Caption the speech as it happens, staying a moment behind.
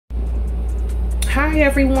Hi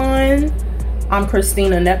everyone, I'm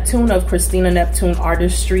Christina Neptune of Christina Neptune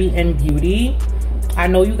Artistry and Beauty. I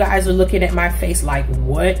know you guys are looking at my face like,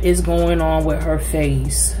 what is going on with her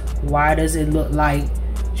face? Why does it look like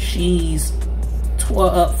she's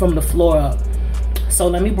tore up from the floor up? So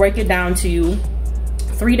let me break it down to you.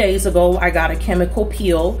 3 days ago, I got a chemical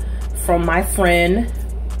peel from my friend,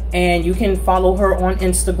 and you can follow her on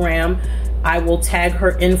Instagram. I will tag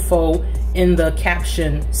her info in the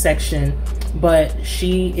caption section, but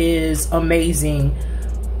she is amazing.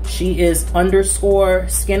 She is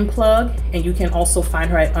 _skinplug, and you can also find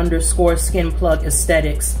her at _skinplug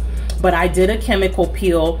aesthetics. But I did a chemical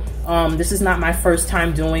peel. This is not my first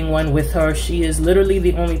time doing one with her. She is literally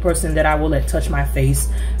the only person that I will let touch my face.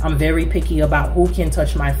 I'm very picky about who can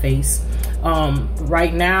touch my face.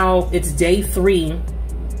 Right now it's day 3.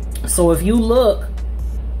 So if you look,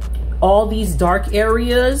 all these dark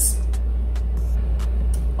areas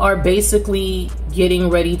are basically getting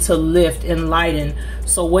ready to lift and lighten.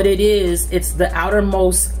 So what it is, it's the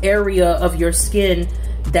outermost area of your skin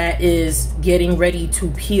that is getting ready to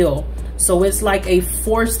peel. So it's like a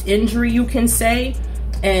forced injury, you can say,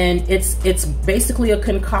 and it's basically a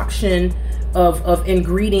concoction of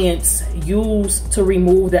ingredients used to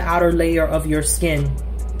remove the outer layer of your skin.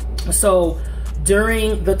 So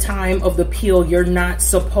during the time of the peel, you're not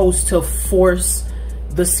supposed to force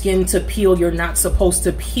the skin to peel. You're not supposed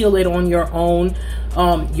to peel it on your own.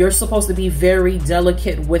 You're supposed to be very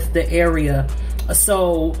delicate with the area.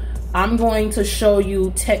 So I'm going to show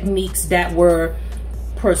you techniques that were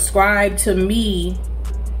prescribed to me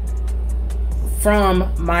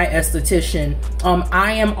from my esthetician.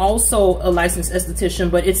 I am also a licensed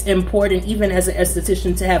esthetician, but it's important even as an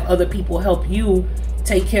esthetician to have other people help you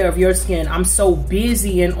take care of your skin. I'm so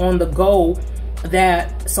busy and on the go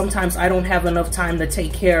that sometimes I don't have enough time to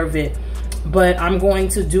take care of it. But I'm going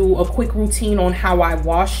to do a quick routine on how I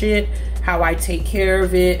wash it, how I take care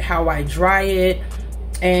of it, how I dry it.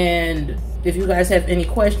 And if you guys have any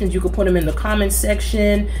questions, you can put them in the comment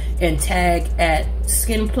section and tag at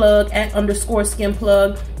 @skinplug, at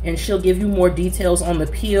 _skinplug, and she'll give you more details on the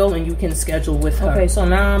peel and you can schedule with her. Okay, so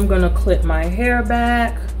now I'm gonna clip my hair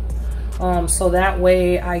back so that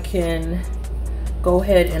way I can go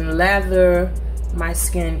ahead and lather my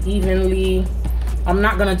skin evenly. I'm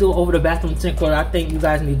not gonna do it over the bathroom sink because I think you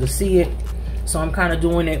guys need to see it. So I'm kind of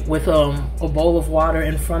doing it with a bowl of water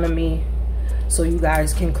in front of me so you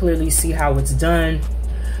guys can clearly see how it's done.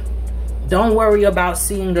 Don't worry about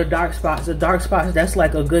seeing the dark spots. The dark spots, that's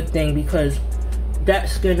like a good thing because that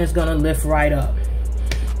skin is gonna lift right up.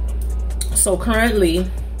 So currently,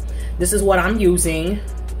 this is what I'm using.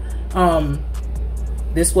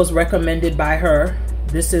 This was recommended by her.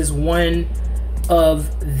 This is one of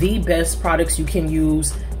the best products you can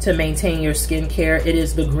use to maintain your skincare. It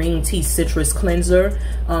is the green tea citrus cleanser.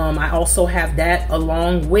 I also have that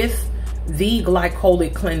along with the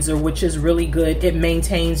glycolic cleanser, which is really good. It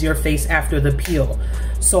maintains your face after the peel.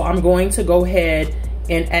 So I'm going to go ahead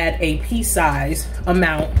and add a pea size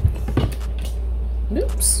amount.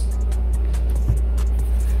 Oops.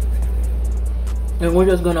 And we're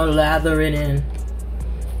just gonna lather it in.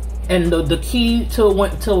 And the key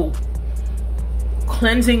to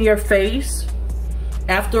cleansing your face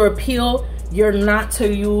after a peel, you're not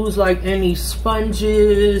to use like any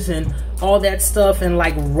sponges and all that stuff and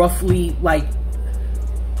like roughly like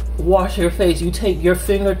wash your face. You take your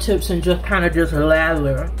fingertips and just kind of just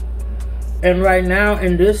lather. And right now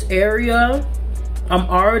in this area, I'm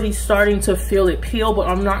already starting to feel it peel, but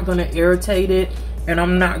I'm not gonna irritate it, and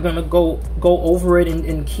I'm not gonna go over it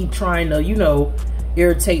and keep trying to, you know,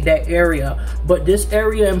 irritate that area. But this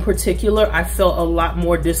area in particular, I felt a lot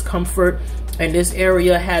more discomfort, and this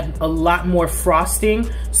area had a lot more frosting,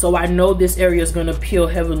 so I know this area is gonna peel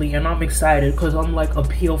heavily, and I'm excited because I'm like a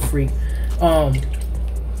peel freak. I'm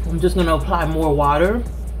just gonna apply more water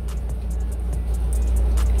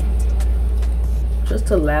just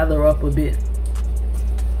to lather up a bit,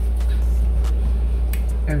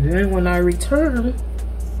 and then when I return,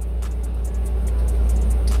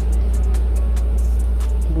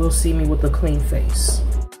 will see me with a clean face.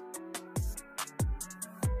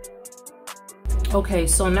 Okay,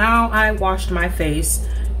 so now I washed my face,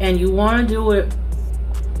 and you want to do it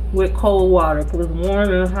with cold water because warm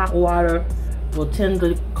and hot water will tend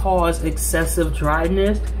to cause excessive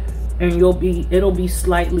dryness, and it'll be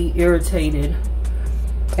slightly irritated.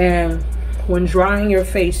 And when drying your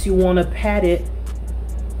face, you want to pat it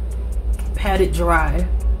dry.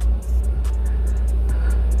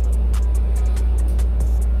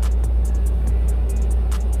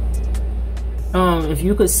 If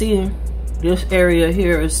you could see, this area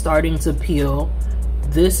here is starting to peel.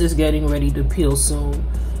 this is getting ready to peel soon.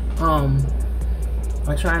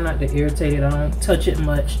 I try not to irritate it. I don't touch it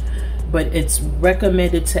much, but it's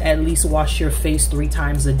recommended to at least wash your face 3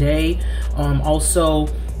 times a day. Also,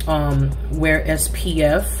 wear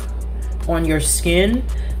SPF on your skin.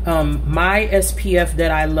 My SPF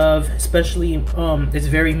that I love, especially it's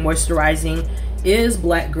very moisturizing, is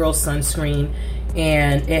Black Girl Sunscreen,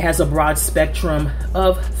 and it has a broad spectrum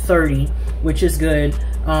of 30, which is good.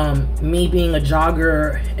 Me being a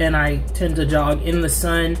jogger, and I tend to jog in the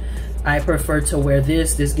sun, I prefer to wear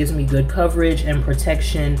this. This gives me good coverage and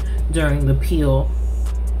protection during the peel.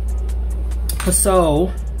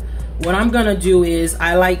 So what I'm gonna do is,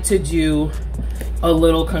 I like to do a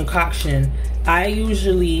little concoction. I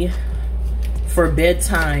usually, for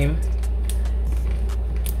bedtime,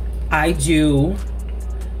 I do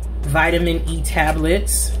vitamin E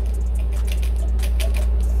tablets.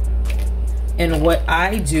 And what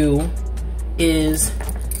I do is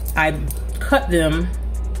I cut them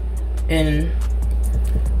in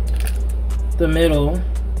the middle.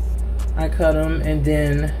 I cut them, and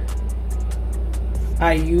then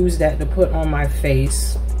I use that to put on my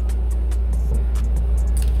face.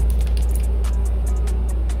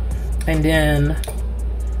 And then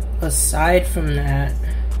aside from that,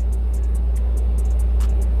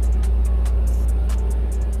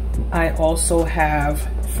 I also have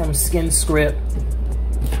from Skin Script,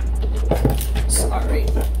 sorry,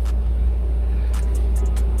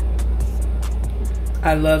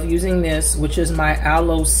 I love using this, which is my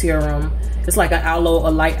aloe serum. It's like a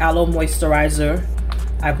light aloe moisturizer.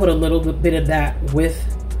 I put a little bit of that with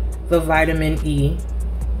the vitamin E.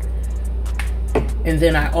 And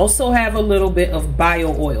then I also have a little bit of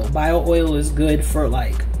bio oil. Bio oil is good for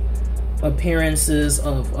like appearances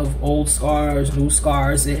of old scars, new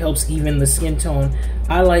scars. It helps even the skin tone.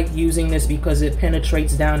 I like using this because it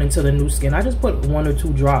penetrates down into the new skin. I just put 1 or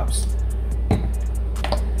 2 drops.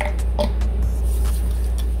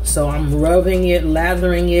 So I'm rubbing it,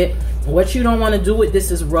 lathering it. What you don't want to do with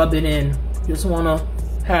this is rub it in. You just want to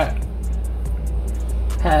pat.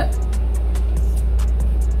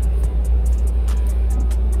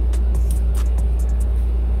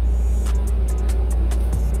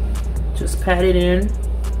 Just pat it in.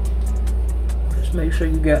 Just make sure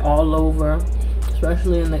you get all over,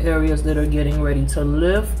 especially in the areas that are getting ready to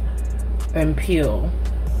lift and peel.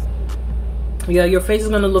 Yeah, your face is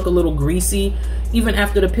going to look a little greasy. Even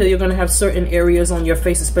after the peel, you're going to have certain areas on your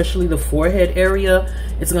face, especially the forehead area.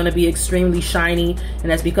 It's going to be extremely shiny,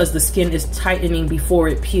 and that's because the skin is tightening before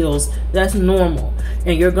it peels. That's normal.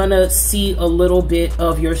 And you're going to see a little bit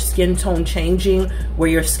of your skin tone changing, where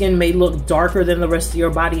your skin may look darker than the rest of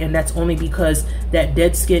your body, and that's only because that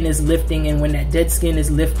dead skin is lifting, and when that dead skin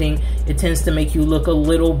is lifting, it tends to make you look a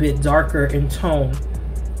little bit darker in tone.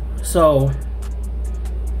 So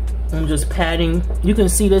I'm just patting. You can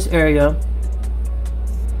see this area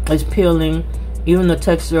is peeling. Even the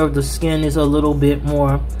texture of the skin is a little bit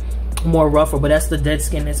more rougher, but that's the dead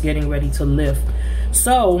skin that's getting ready to lift.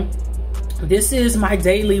 So this is my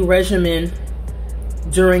daily regimen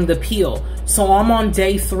during the peel. So I'm on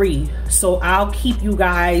day 3. So I'll keep you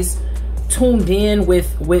guys tuned in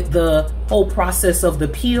with the whole process of the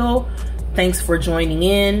peel. Thanks for joining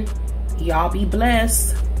in. Y'all be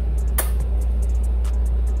blessed.